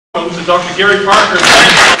welcome to Dr. Gary Parker.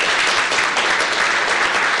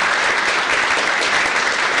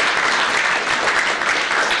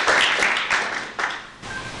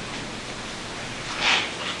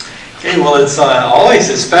 Okay, well, it's always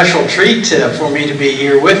a special treat for me to be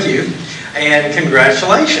here with you, and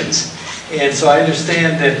congratulations. And so I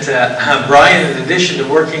understand that Brian, in addition to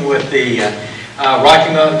working with the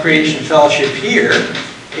Rocky Mountain Creation Fellowship here,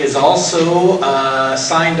 is also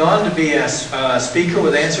signed on to be a speaker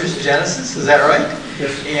with Answers to Genesis. Is that right?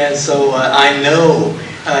 Yes. And so I know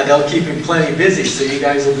they'll keep him plenty busy, so you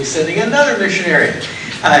guys will be sending another missionary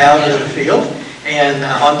out into the field. And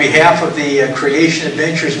on behalf of the Creation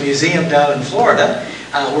Adventures Museum down in Florida,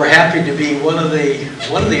 we're happy to be one of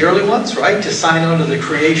the early ones, right, to sign on to the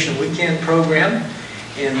Creation Weekend program,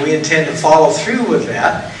 and we intend to follow through with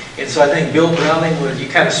that. And so I think Bill Browning, you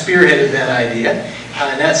kind of spearheaded that idea,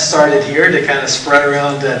 and that started here to kind of spread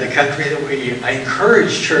around the country. That I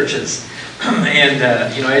encourage churches and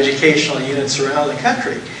educational units around the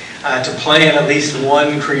country to plan at least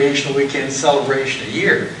one Creation Weekend celebration a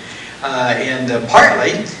year.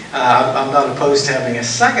 Partly, I'm not opposed to having a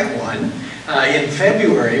second one in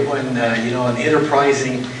February when, an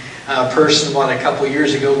enterprising person about a couple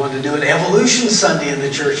years ago wanted to do an Evolution Sunday in the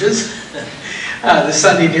churches. The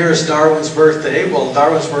Sunday nearest Darwin's birthday. Well,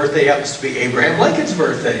 Darwin's birthday happens to be Abraham Lincoln's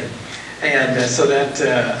birthday. And so that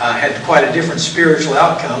had quite a different spiritual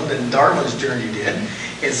outcome than Darwin's journey did.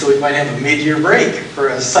 And so we might have a mid-year break for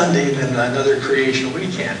a Sunday and then another Creation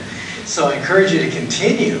Weekend. So I encourage you to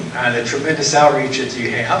continue the tremendous outreach that you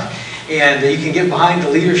have. And you can get behind the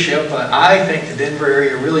leadership. I think the Denver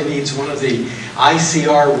area really needs one of the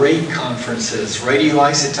ICR RATE conferences,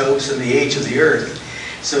 Radioisotopes and the Age of the Earth.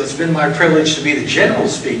 So it's been my privilege to be the general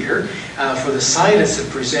speaker for the scientists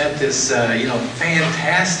that present this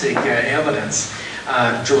fantastic evidence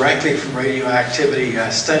directly from radioactivity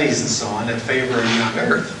studies and so on in favor of young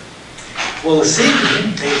Earth. Well, this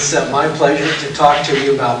evening, it's my pleasure to talk to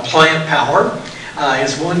you about plant power.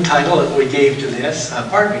 It's one title that we gave to this.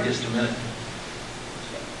 Pardon me just a minute.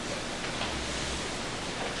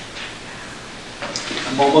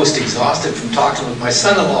 I'm almost exhausted from talking with my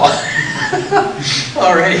son-in-law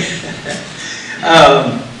already.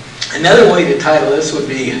 Another way to title this would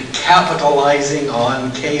be Capitalizing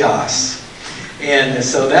on Chaos. And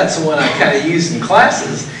so that's the one I kind of use in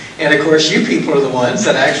classes. And of course, you people are the ones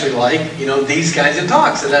that actually like, these kinds of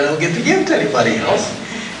talks that I don't get to give to anybody else.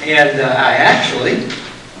 And I actually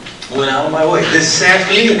went out of my way this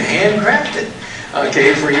afternoon and handcrafted,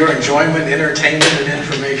 okay, for your enjoyment, entertainment, and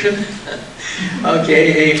information.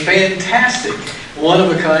 Okay, a fantastic,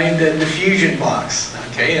 one-of-a-kind diffusion box.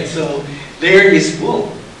 Okay, and so there is,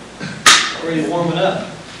 whoa, already warming up.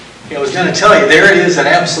 Okay, I was going to tell you, there it is at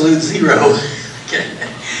absolute zero. Okay.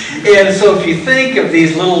 And so if you think of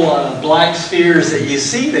these little black spheres that you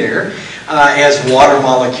see there as water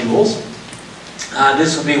molecules,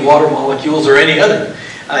 this would be water molecules or any other,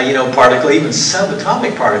 particle, even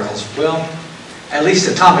subatomic particles. Well, at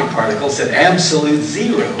least atomic particles at absolute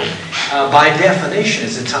zero, by definition,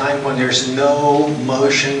 is a time when there's no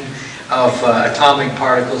motion of atomic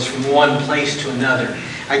particles from one place to another.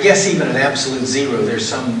 I guess even at absolute zero, there's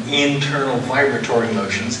some internal vibratory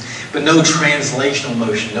motions, but no translational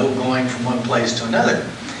motion, no going from one place to another.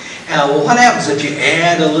 Well, what happens if you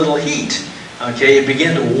add a little heat? Okay, you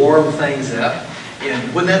begin to warm things up,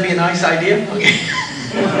 and wouldn't that be a nice idea? Okay.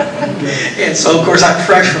 And so, of course, I'm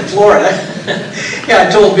fresh from Florida. Yeah,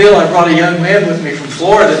 I told Bill I brought a young man with me from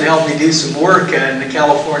Florida to help me do some work in the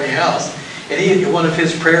California house. And one of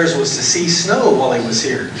his prayers was to see snow while he was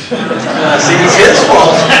here. See, it's his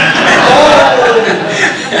fault.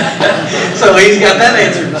 So he's got that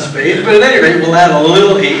answered in spades. But at any rate, we'll add a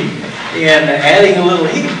little heat. And adding a little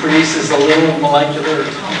heat produces a little molecular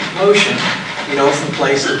atomic motion, from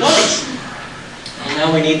place to place. And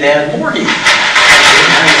now we need to add more heat.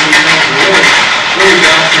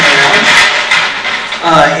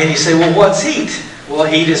 And you say, well, what's heat? Well,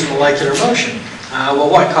 heat is molecular motion. Well,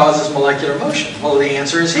 what causes molecular motion? Well, the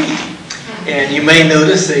answer is heat. And you may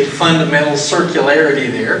notice a fundamental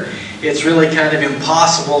circularity there. It's really kind of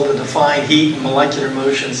impossible to define heat and molecular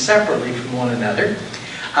motion separately from one another.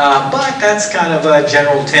 But that's kind of a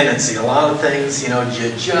general tendency. A lot of things, you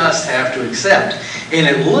just have to accept. And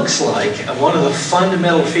it looks like one of the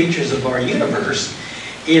fundamental features of our universe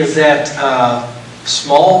is that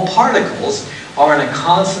small particles are in a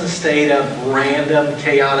constant state of random,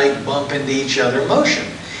 chaotic, bump into each other motion.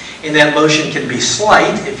 And that motion can be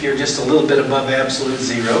slight, if you're just a little bit above absolute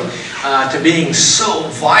zero, to being so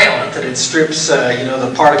violent that it strips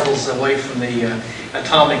the particles away from the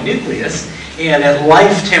atomic nucleus. And at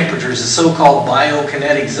life temperatures, the so-called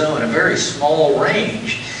biokinetic zone, a very small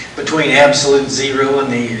range between absolute zero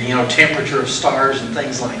and the temperature of stars and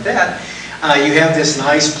things like that, you have this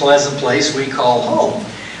nice, pleasant place we call home,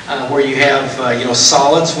 where you have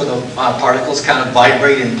solids where the particles kind of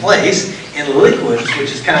vibrate in place, and liquids,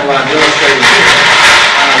 which is kind of what I'm illustrating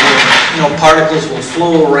here. Particles will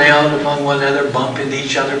flow around among one another, bump into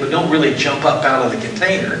each other, but don't really jump up out of the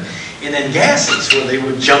container. And then gases, where they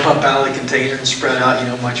would jump up out of the container and spread out,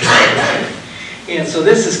 much more widely. And so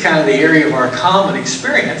this is kind of the area of our common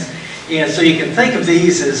experience. And so you can think of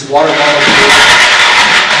these as water molecules,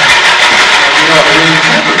 at room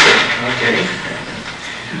temperature. Okay.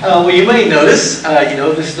 Well, you may notice,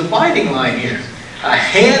 this dividing line here,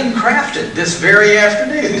 handcrafted this very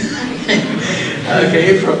afternoon.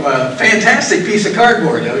 Okay, from a fantastic piece of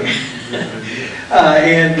cardboard. Okay.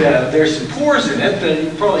 There's some pores in it that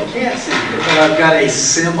you probably can't see here, but I've got a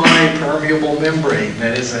semi-permeable membrane.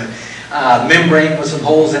 That is a membrane with some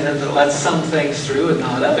holes in it that lets some things through and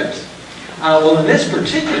not others. Well, in this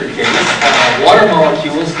particular case, water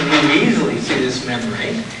molecules can move easily through this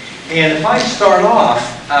membrane. And if I start off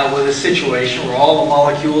with a situation where all the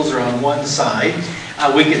molecules are on one side,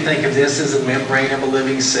 we could think of this as a membrane of a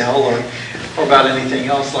living cell or about anything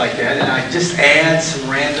else like that, and I just add some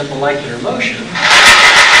random molecular motion.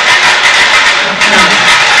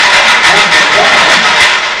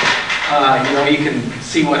 You can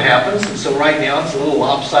see what happens, and so right now it's a little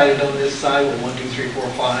lopsided on this side with 1, 2, 3, 4,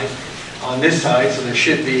 5 on this side, so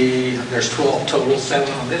there's 12 total,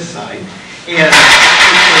 7 on this side. And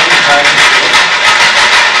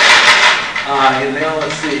now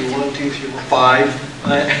let's see, 1, 2, 3, 4, 5.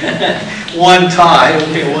 One tie,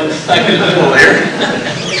 okay, one stuck in the middle there.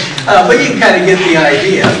 But you can kind of get the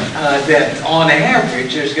idea that on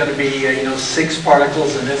average there's going to be 6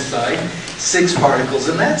 particles in this side, 6 particles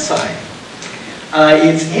in that side.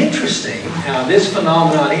 It's interesting, this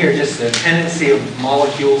phenomenon here, just the tendency of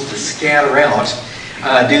molecules to scatter out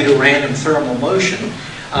due to random thermal motion,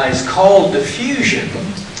 is called diffusion.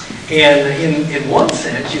 And in one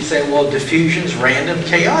sense you'd say, well, diffusion's random,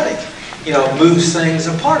 chaotic. It moves things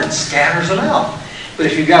apart, scatters them out. But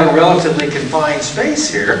if you've got a relatively confined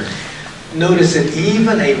space here, notice that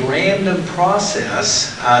even a random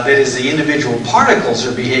process, that is the individual particles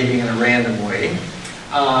are behaving in a random way,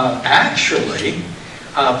 actually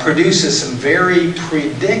produces some very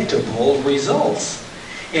predictable results.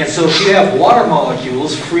 And so if you have water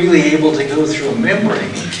molecules freely able to go through a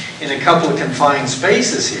membrane in a couple of confined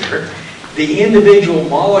spaces here, the individual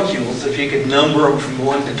molecules, if you could number them from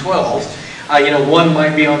 1 to 12, one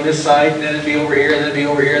might be on this side, then it'd be over here, then it'd be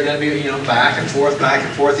over here, then it'd be, back and forth, back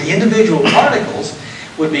and forth. The individual particles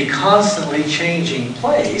would be constantly changing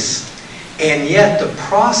place, and yet the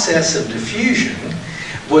process of diffusion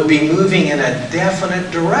would be moving in a definite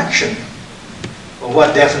direction. Well,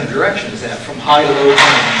 what definite direction is that? From high to low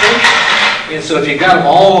concentration. And so if you got them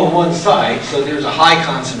all on one side, so there's a high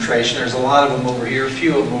concentration, there's a lot of them over here, a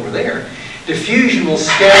few of them over there, diffusion will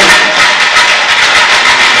scatter.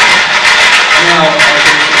 Now,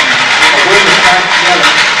 bring them back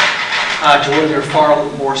together to where they're far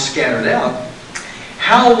more scattered out.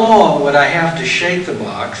 How long would I have to shake the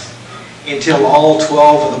box until all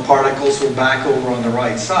 12 of the particles were back over on the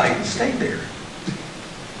right side and stayed there?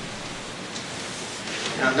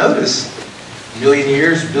 Now notice, million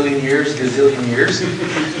years, billion years, gazillion years,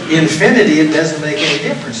 infinity, it doesn't make any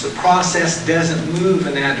difference. The process doesn't move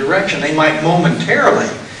in that direction. They might momentarily,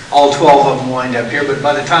 all 12 of them wind up here, but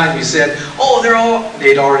by the time you said, oh,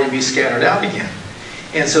 they'd already be scattered out again.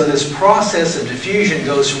 And so this process of diffusion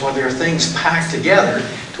goes from where there are things packed together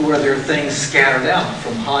to where there are things scattered out,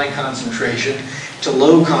 from high concentration to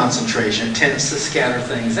low concentration. It tends to scatter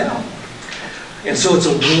things out. And so it's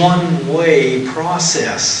a one-way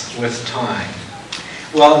process with time.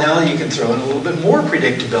 Well, now you can throw in a little bit more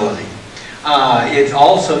predictability. It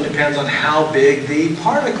also depends on how big the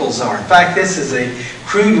particles are. In fact, this is a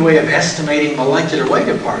crude way of estimating molecular weight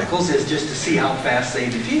of particles, is just to see how fast they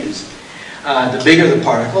diffuse. The bigger the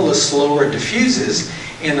particle, the slower it diffuses,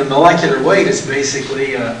 and the molecular weight is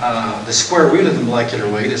basically, the square root of the molecular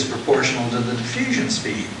weight is proportional to the diffusion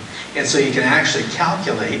speed. And so you can actually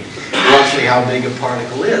calculate roughly how big a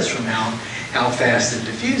particle is from how fast it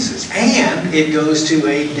diffuses. And it goes to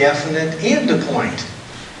a definite end point.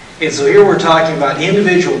 And so here we're talking about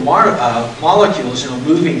individual molecules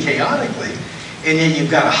moving chaotically, and yet you've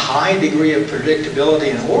got a high degree of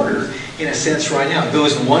predictability and order in a sense right now. It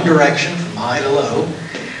goes in one direction from high to low.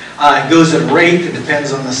 It goes at a rate that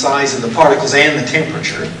depends on the size of the particles and the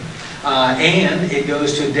temperature. And it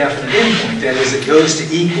goes to a definite endpoint. That is, it goes to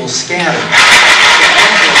equal scattering.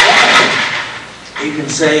 you can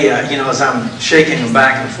say, as I'm shaking them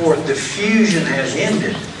back and forth, diffusion has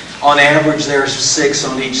ended. On average, there's 6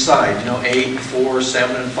 on each side, 8, 4,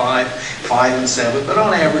 7, and 5, 5 and 7, but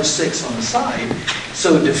on average 6 on the side.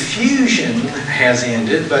 So diffusion has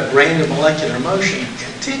ended, but random molecular motion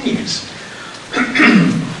continues.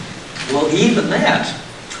 Well, even that,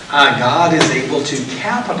 God is able to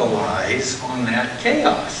capitalize on that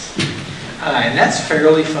chaos. And that's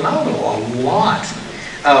fairly phenomenal. A lot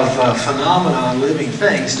of phenomena on living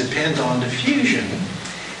things depend on diffusion.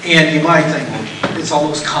 And you might think, well, it's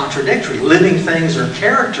almost contradictory. Living things are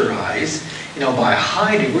characterized, by a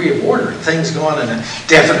high degree of order. Things go on in a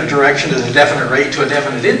definite direction at a definite rate to a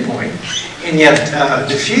definite endpoint. And yet,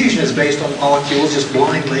 diffusion is based on molecules just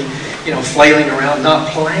blindly, flailing around, not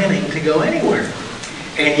planning to go anywhere.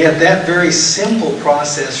 And yet, that very simple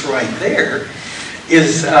process right there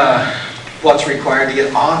is what's required to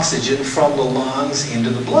get oxygen from the lungs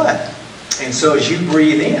into the blood. And so as you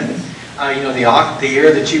breathe in, the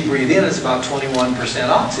air that you breathe in is about 21%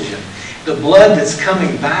 oxygen. The blood that's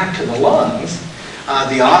coming back to the lungs,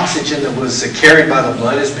 the oxygen that was carried by the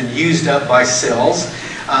blood has been used up by cells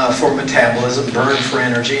for metabolism, burned for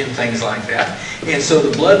energy, and things like that. And so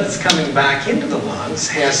the blood that's coming back into the lungs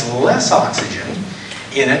has less oxygen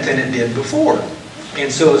in it than it did before.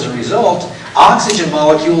 And so as a result, oxygen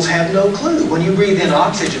molecules have no clue. When you breathe in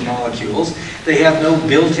oxygen molecules, they have no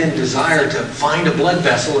built-in desire to find a blood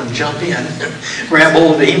vessel and jump in, grab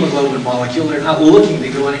hold of the hemoglobin molecule. They're not looking to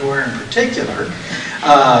go anywhere in particular.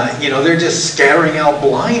 They're just scattering out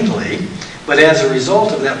blindly. But as a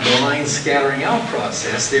result of that blind scattering out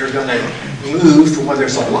process, they're going to move from where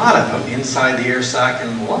there's a lot of them inside the air sac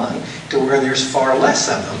and the lung to where there's far less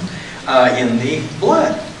of them in the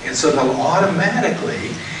blood. And so they'll automatically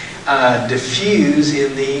diffuse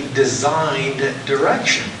in the designed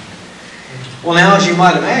direction. Well, now, as you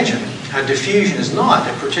might imagine, diffusion is not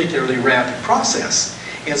a particularly rapid process.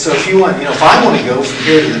 And so if if I want to go from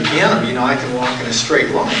here to the piano, I can walk in a straight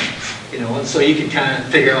line, and so you can kind of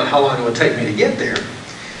figure out how long it would take me to get there.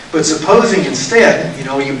 But supposing instead,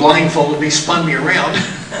 you blindfolded me, spun me around,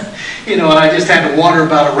 and I just had to water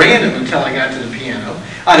about at random until I got to the piano,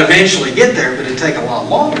 I'd eventually get there, but it'd take a lot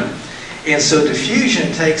longer. And so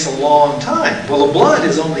diffusion takes a long time. Well, the blood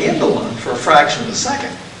is only in the lung for a fraction of a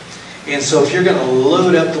second. And so if you're going to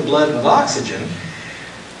load up the blood with oxygen,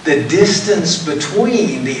 the distance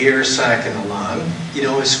between the air sac and the lung,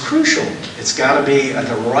 is crucial. It's got to be at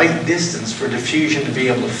the right distance for diffusion to be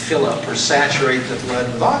able to fill up or saturate the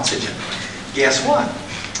blood with oxygen. Guess what?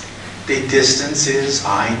 The distance is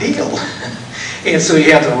ideal. And so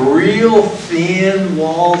you have the real thin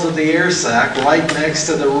walls of the air sac right next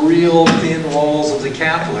to the real thin walls of the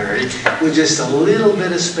capillary with just a little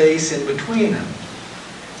bit of space in between them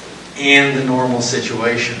in the normal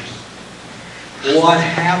situation. What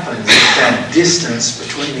happens if that distance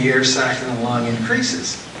between the air sac and the lung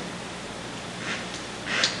increases?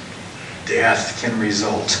 Death can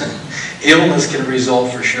result. Illness can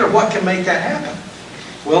result for sure. What can make that happen?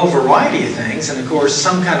 Well, a variety of things, and of course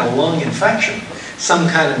some kind of lung infection, some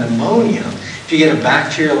kind of pneumonia. If you get a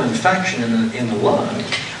bacterial infection in the lung,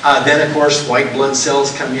 then of course white blood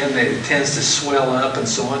cells come in, it tends to swell up and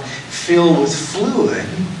so on, fill with fluid,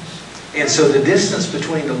 and so the distance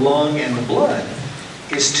between the lung and the blood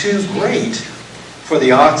is too great for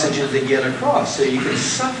the oxygen to get across, so you can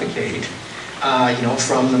suffocate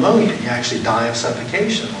from pneumonia. You actually die of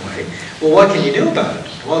suffocation in a way. Well, what can you do about it?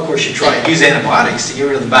 Well, of course, you try to use antibiotics to get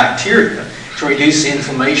rid of the bacteria, to reduce the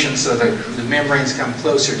inflammation so that the membranes come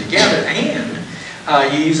closer together, and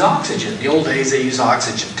you use oxygen. In the old days, they used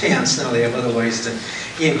oxygen tents. Now they have other ways to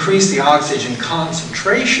increase the oxygen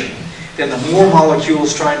concentration. Then the more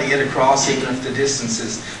molecules trying to get across, even if the distance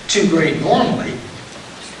is too great normally,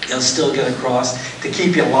 they'll still get across to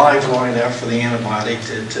keep you alive long enough for the antibiotic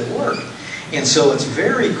to work. And so it's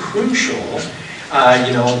very crucial,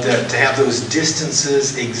 to have those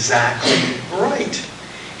distances exactly right.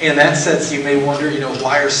 And that sets, you may wonder,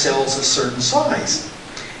 why are cells a certain size?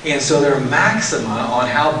 And so there are maxima on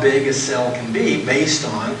how big a cell can be based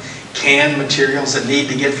on can materials that need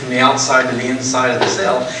to get from the outside to the inside of the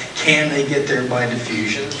cell, can they get there by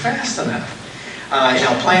diffusion fast enough?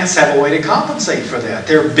 Plants have a way to compensate for that.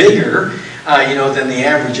 They're bigger, than the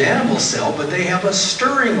average animal cell, but they have a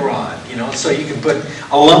stirring rod, so you can put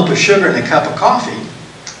a lump of sugar in a cup of coffee,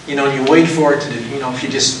 and you wait for it to, if you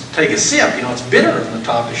just take a sip, it's bitter from the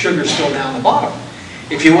top, the sugar's still down the bottom.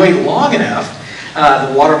 If you wait long enough,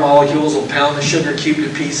 the water molecules will pound the sugar cube to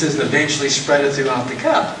pieces and eventually spread it throughout the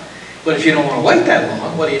cup. But if you don't want to wait that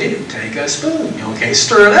long, what do? Take a spoon, okay,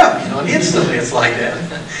 stir it up, and instantly it's like that.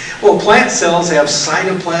 Well, plant cells have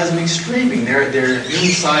cytoplasmic streaming. Their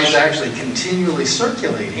insides actually continually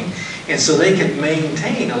circulating, and so they can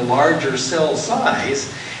maintain a larger cell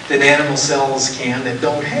size than animal cells can that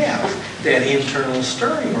don't have that internal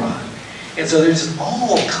stirring rod. And so there's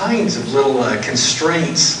all kinds of little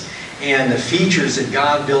constraints and the features that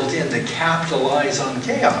God built in to capitalize on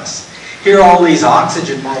chaos. Here are all these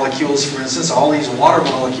oxygen molecules, for instance, all these water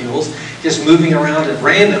molecules just moving around at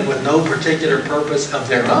random with no particular purpose of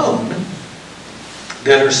their own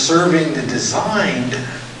that are serving the designed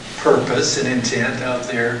purpose and intent of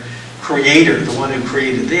their creator, the one who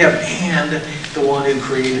created them, and the one who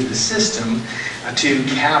created the system to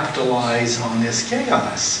capitalize on this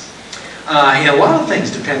chaos. And a lot of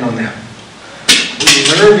things depend on that.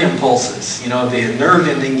 The nerve impulses, the nerve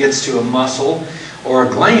ending gets to a muscle or a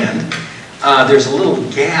gland, there's a little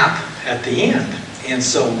gap at the end. And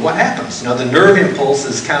so what happens? The nerve impulse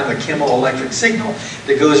is kind of a chemoelectric signal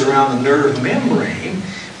that goes around the nerve membrane.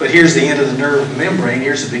 But here's the end of the nerve membrane,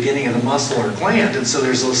 here's the beginning of the muscle or gland, and so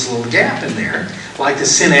there's this little gap in there, like the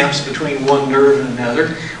synapse between one nerve and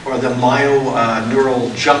another, or the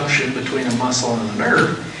myoneural junction between a muscle and a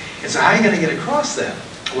nerve. And so how are you going to get across that?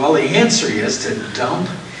 Well, the answer is to dump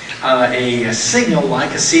a signal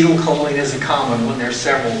like acetylcholine is a common one. There's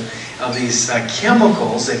several of these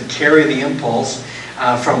chemicals that carry the impulse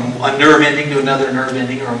from a nerve ending to another nerve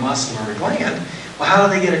ending or a muscle or a gland. Well, how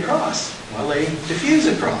do they get across? Well, they diffuse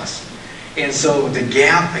across. And so the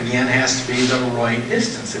gap, again, has to be the right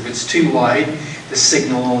distance. If it's too wide, the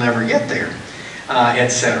signal will never get there,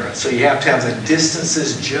 etc. So you have to have the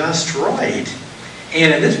distances just right.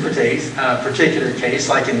 And in this particular case,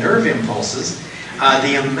 like in nerve impulses,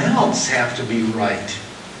 the amounts have to be right.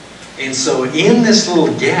 And so in this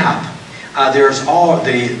little gap, there's all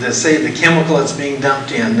say the chemical that's being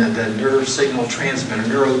dumped in, the nerve signal transmitter,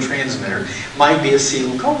 neurotransmitter, might be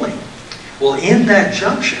acetylcholine. Well, in that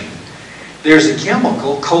junction, there's a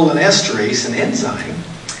chemical, cholinesterase, an enzyme,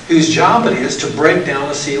 whose job it is to break down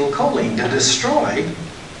acetylcholine, to destroy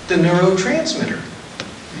the neurotransmitter.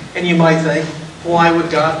 And you might think, why would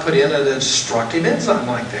God put in a destructive enzyme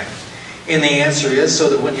like that? And the answer is so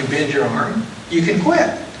that when you bend your arm, you can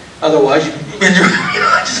quit. Otherwise, you bend your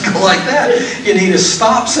arm, just go like that. You need a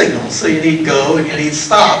stop signal. So you need go and you need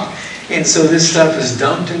stop. And so this stuff is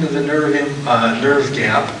dumped into the nerve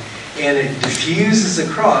gap, and it diffuses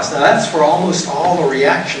across. Now that's where almost all the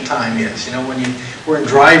reaction time is. When we're in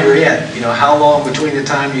driver ed, how long between the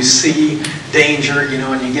time you see danger,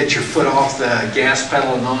 and you get your foot off the gas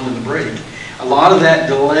pedal and onto the brake. A lot of that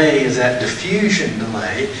delay is that diffusion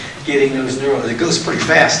delay, getting those neurons. It goes pretty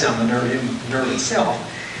fast down the nerve itself,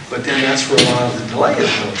 but then that's where a lot of the delay is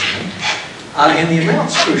built in. And the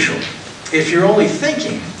amount's crucial. If you're only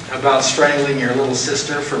thinking about strangling your little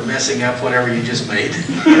sister for messing up whatever you just made,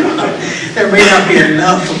 there may not be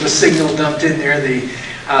enough of a signal dumped in there. The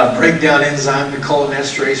breakdown enzyme, the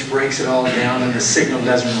cholinesterase, breaks it all down, and the signal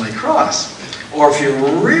doesn't really cross. Or if you're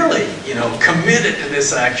really, committed to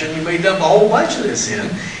this action, you may dump a whole bunch of this in,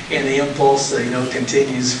 and the impulse,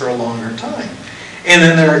 continues for a longer time. And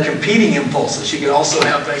then there are competing impulses. You could also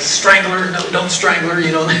have a strangler, no, don't strangler,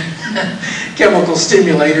 chemical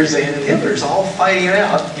stimulators and inhibitors all fighting it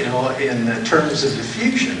out, in terms of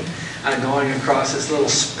diffusion, going across this little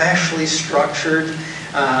specially structured,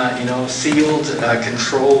 sealed,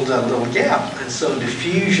 controlled little gap. And so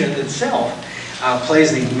diffusion itself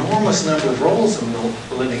plays an enormous number of roles in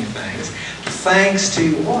living things, thanks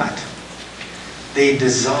to what? The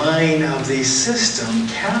design of the system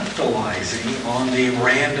capitalizing on the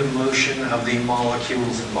random motion of the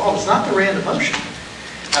molecules involved. It's not the random motion.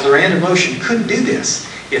 Now, the random motion couldn't do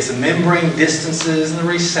this if the membrane distances and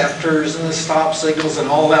the receptors and the stop signals and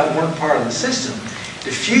all that weren't part of the system.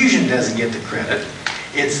 Diffusion doesn't get the credit.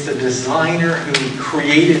 It's the designer who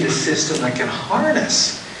created a system that can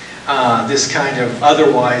harness this kind of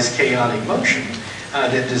otherwise chaotic motion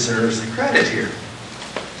that deserves the credit here.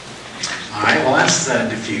 All right, well that's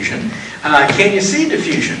diffusion. Can you see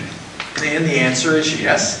diffusion? And the answer is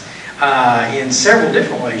yes. In several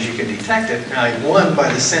different ways you can detect it. Now, one, by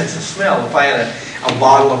the sense of smell. If I had a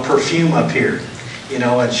bottle of perfume up here,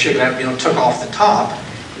 it should have, took off the top,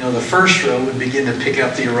 the first row would begin to pick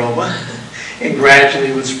up the aroma and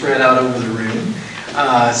gradually would spread out over the room.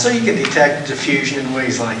 So you can detect diffusion in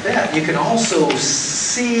ways like that. You can also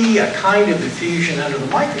see a kind of diffusion under the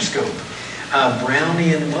microscope,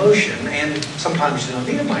 Brownian motion, and sometimes you don't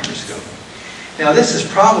need a microscope. Now this has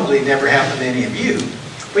probably never happened to any of you,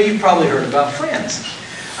 but you've probably heard about friends.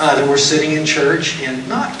 that were sitting in church and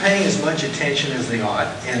not paying as much attention as they ought.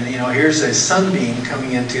 And here's a sunbeam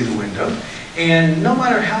coming into the window, and no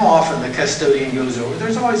matter how often the custodian goes over,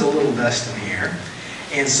 there's always a little dust in the air.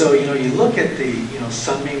 And so you look at the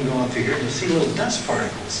sunbeam going through here, and you'll see little dust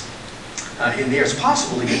particles in the air. It's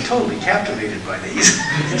possible to get totally captivated by these.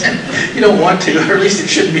 You don't want to, or at least it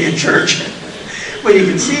shouldn't be in church. But you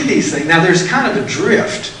can see these things. Now there's kind of a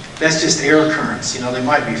drift. That's just air currents. They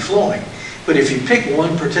might be flowing. But if you pick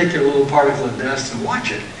one particular little particle of dust and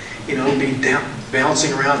watch it, it'll be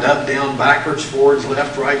bouncing around, up, down, backwards, forwards,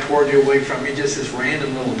 left, right, toward you, away from you, just this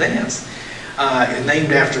random little dance.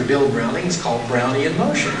 Named after Bill Browning. It's called Brownian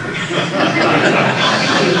motion.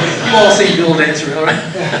 You've all seen Bill dance around, right?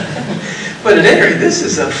 But at any rate, this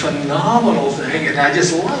is a phenomenal thing, and I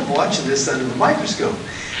just love watching this under the microscope.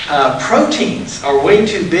 Proteins are way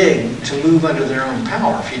too big to move under their own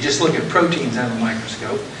power. If you just look at proteins under the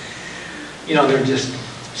microscope, they're just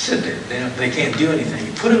sit there. They can't do anything.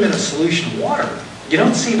 You put them in a solution of water, you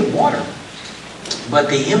don't see the water. But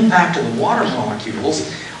the impact of the water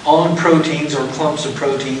molecules on proteins or clumps of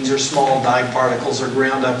proteins or small dye particles or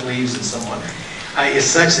ground up leaves and so on is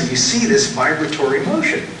such that you see this vibratory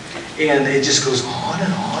motion. And it just goes on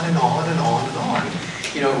and on and on and on and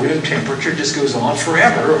on. Room temperature just goes on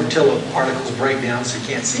forever until the particles break down so you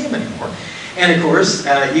can't see them anymore. And of course,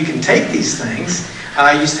 you can take these things.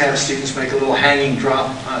 I used to have students make a little hanging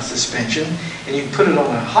drop suspension, and you can put it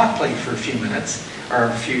on a hot plate for a few minutes, or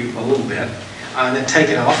a little bit, and then take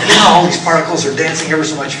it off. And now all these particles are dancing ever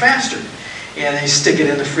so much faster. And then you stick it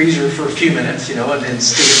in the freezer for a few minutes, and then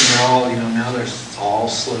stick it in there all, now they're all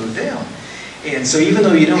slowed down. And so even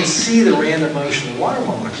though you don't see the random motion of the water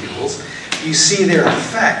molecules, you see their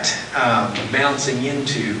effect bouncing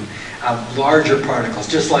into larger particles.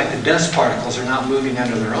 Just like the dust particles are not moving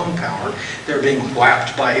under their own power, they're being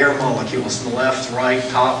whapped by air molecules from the left, right,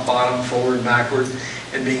 top, bottom, forward, backward,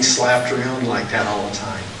 and being slapped around like that all the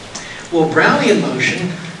time. Well, Brownian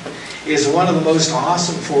motion is one of the most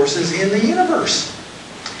awesome forces in the universe.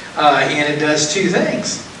 And it does two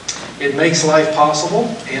things. It makes life possible,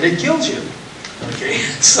 and it kills you. Okay,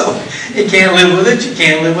 so you can't live with it, you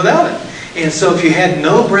can't live without it. And so if you had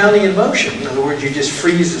no Brownian motion, in other words, you just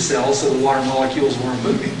freeze the cell so the water molecules weren't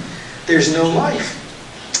moving, there's no life.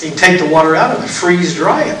 You can take the water out of it, freeze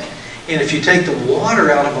dry it. And if you take the water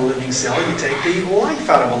out of a living cell, you take the life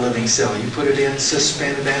out of a living cell. You put it in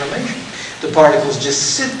suspended animation. The particles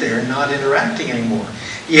just sit there not interacting anymore.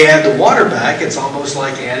 You add the water back, it's almost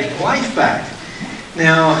like adding life back.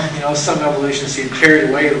 Now, some evolutionists get carried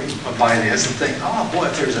away by this and think, oh boy,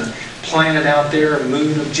 if there's a planet out there, a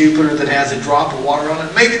moon of Jupiter that has a drop of water on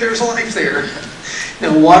it, maybe there's life there.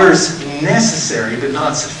 Now, water's necessary, but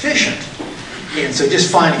not sufficient. And so just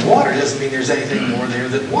finding water doesn't mean there's anything more there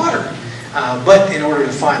than water. But in order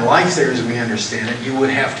to find life there, as we understand it, you would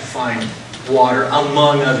have to find water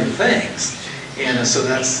among other things. And so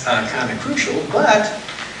that's kind of crucial. But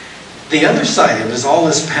the other side of it is all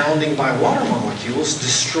this pounding by water molecules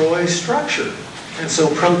destroys structure. And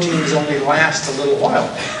so proteins only last a little while.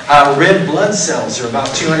 Red blood cells are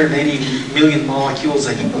about 280 million molecules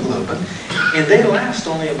of hemoglobin, and they last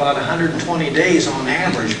only about 120 days on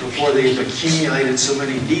average before they've accumulated so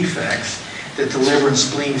many defects that the liver and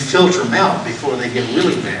spleen filter them out before they get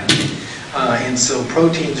really bad. And so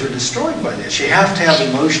proteins are destroyed by this. You have to have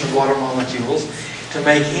the motion of water molecules to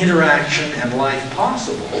make interaction and life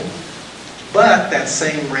possible, but that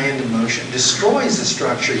same random motion destroys the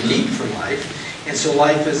structure you need for life. And so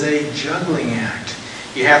life is a juggling act.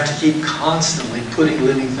 You have to keep constantly putting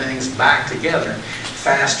living things back together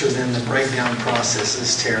faster than the breakdown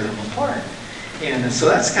processes tear them apart. And so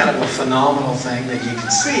that's kind of a phenomenal thing that you can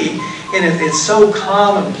see. And it's so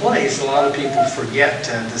commonplace, a lot of people forget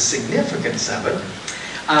the significance of it.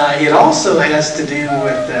 It also has to do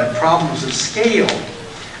with problems of scale.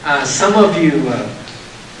 Some of you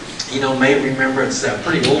may remember, it's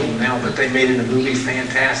pretty old now, but they made it a movie,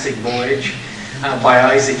 Fantastic Voyage, by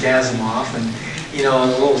Isaac Asimov, and a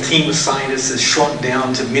little team of scientists is shrunk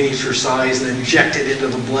down to miniature size and injected into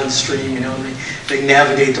the bloodstream. And they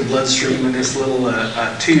navigate the bloodstream in this little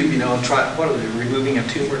tube. Removing a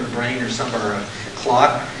tumor in the brain or something, or a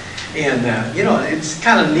clot. And it's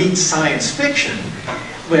kind of neat science fiction,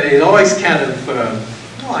 but it always kind of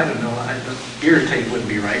irritate wouldn't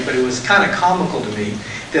be right, but it was kind of comical to me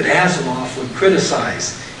that Asimov would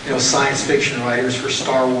criticize science fiction writers for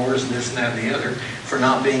Star Wars and this and that and the other for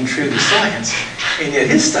not being true to science, and yet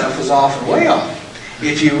his stuff was often way off.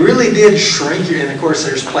 If you really did shrink and of course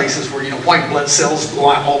there's places where white blood cells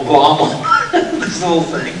all glom on this whole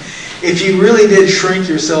thing. If you really did shrink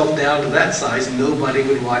yourself down to that size, nobody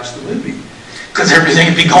would watch the movie. because everything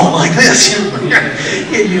would be going like this.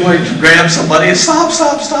 And you want to grab somebody and stop,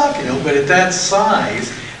 stop, stop, but at that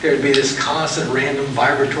size, there'd be this constant random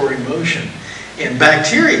vibratory motion. And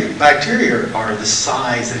bacteria are the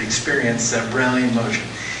size that experience that Brownian motion.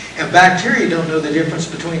 And bacteria don't know the difference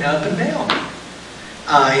between up and down.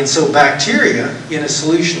 And so bacteria in a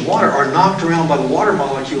solution of water are knocked around by the water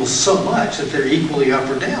molecules so much that they're equally up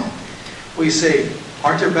or down. Well, you say,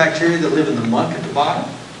 aren't there bacteria that live in the muck at the bottom?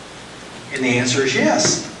 And the answer is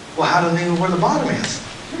yes. Well, how do they know where the bottom is?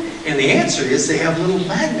 And the answer is they have little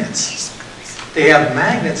magnets. They have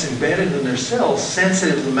magnets embedded in their cells,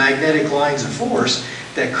 sensitive to the magnetic lines of force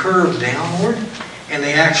that curve downward, and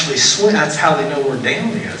they actually swim. That's how they know where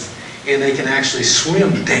down is. And they can actually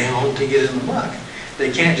swim down to get in the muck.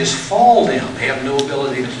 They can't just fall down. They have no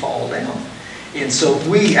ability to fall down. And so if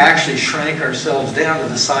we actually shrank ourselves down to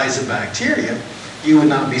the size of bacteria, you would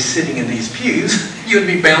not be sitting in these pews. You would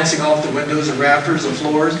be bouncing off the windows and rafters and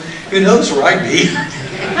floors. Who knows where I'd be?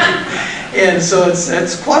 And so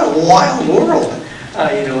it's quite a wild world,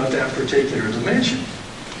 at that particular dimension.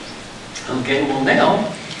 Okay, well now,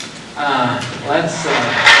 let's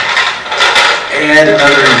add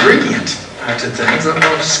another ingredient to things. I'm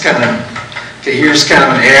just kind of, okay, here's kind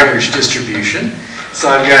of an average distribution. So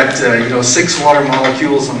I've got, 6 water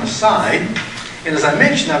molecules on the side. And as I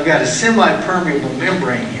mentioned, I've got a semi-permeable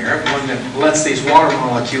membrane here, one that lets these water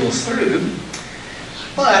molecules through,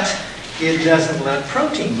 but it doesn't let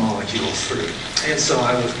protein molecules through. And so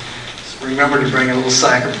I would remember to bring a little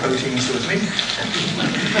sack of proteins with me.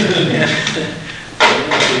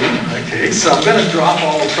 Okay, so I'm going to drop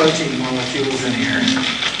all the protein molecules in here.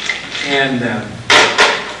 And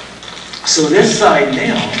so this side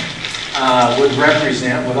now would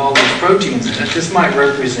represent, with all these proteins in it, this might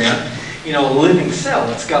represent, a living cell.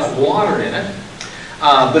 It's got water in it,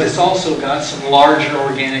 but it's also got some larger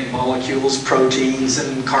organic molecules, proteins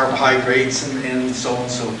and carbohydrates and so on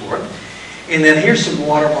and so forth. And then here's some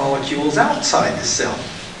water molecules outside the cell.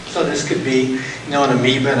 So this could be, an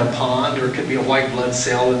amoeba in a pond, or it could be a white blood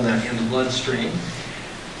cell in the bloodstream.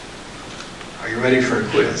 Are you ready for a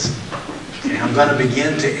quiz? Okay, I'm going to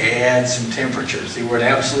begin to add some temperature. See, we're at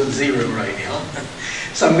absolute 0 right now.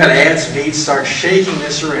 So I'm going to add some heat, start shaking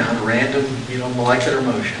this around, random, molecular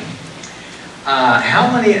motion.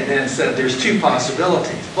 How many, and then there's 2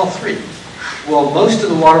 possibilities, well 3. Well, most of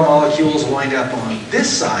the water molecules wind up on this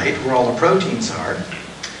side where all the proteins are.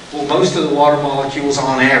 Well, most of the water molecules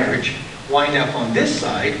on average wind up on this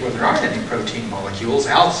side where there aren't any protein molecules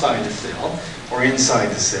outside the cell or inside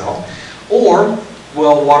the cell. Or,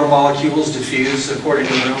 well, water molecules diffuse according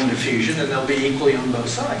to their own diffusion, and they'll be equally on both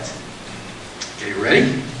sides. Okay,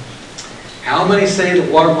 ready? How many say that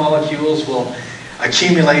water molecules will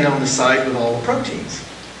accumulate on the side with all the proteins?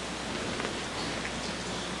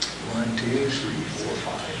 1, 2, 3, 4,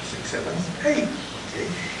 5, 6, 7, 8. Okay.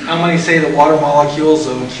 How many say that water molecules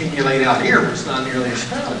will accumulate out here where it's not nearly as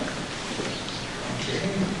crowded? Okay,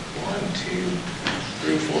 1, 2,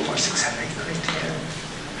 3, 4, 5, 6, 7, 8, 9, 10,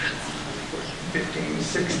 15,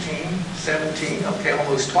 16, 17. Okay,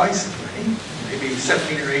 almost twice as many. Maybe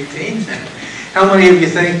 17 or 18. How many of you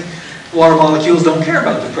think water molecules don't care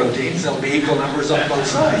about the proteins? There'll be equal numbers on both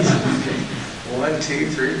sides. 1, 2,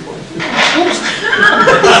 3, 4. Oops.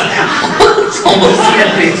 It's almost the end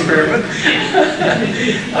of the experiment.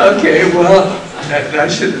 Okay, well, maybe I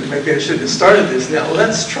shouldn't have started this now.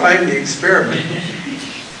 Let's try the experiment.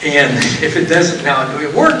 And if it doesn't, now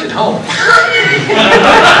it worked at home.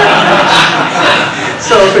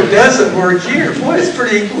 So if it doesn't work here, boy, it's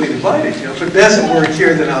pretty equally divided. If it doesn't work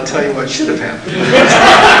here, then I'll tell you what should have happened.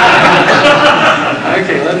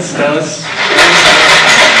 Okay, let's.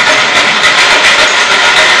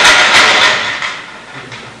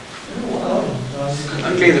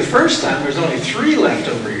 Okay, the first time there's only 3 left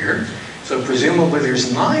over here, so presumably there's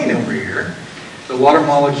 9 over here. The water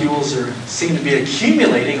molecules seem to be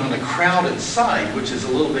accumulating on the crowded side, which is a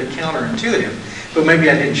little bit counterintuitive, but maybe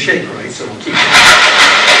I didn't shake right, so we'll keep it.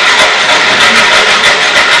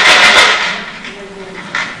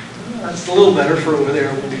 That's a little better for over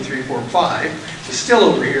there, 1, 2, 3, 4, 5. It's still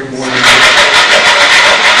over here more than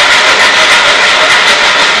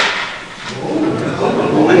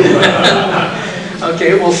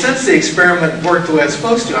Okay, well, since the experiment worked the way it's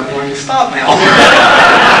supposed to, I'm going to stop now.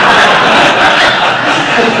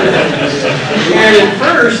 And at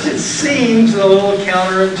first, it seems a little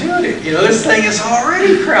counterintuitive. This thing is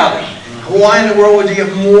already crowded. Why in the world would you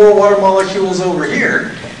get more water molecules over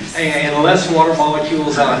here and less water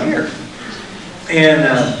molecules out here? And,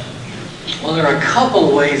 well, there are a couple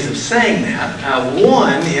of ways of saying that.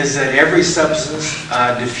 One is that every substance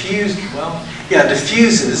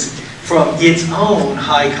diffuses from its own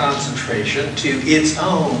high concentration to its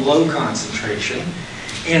own low concentration.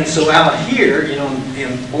 And so out here, you know,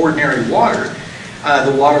 in ordinary water,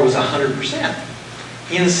 the water was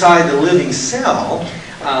 100%. Inside the living cells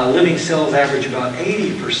average about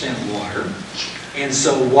 80% water. And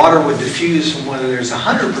so water would diffuse from whether there's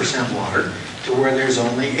 100% water to where there's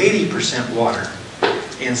only 80% water.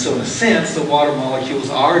 And so in a sense, the water molecules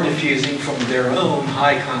are diffusing from their own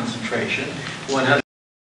high concentration, 100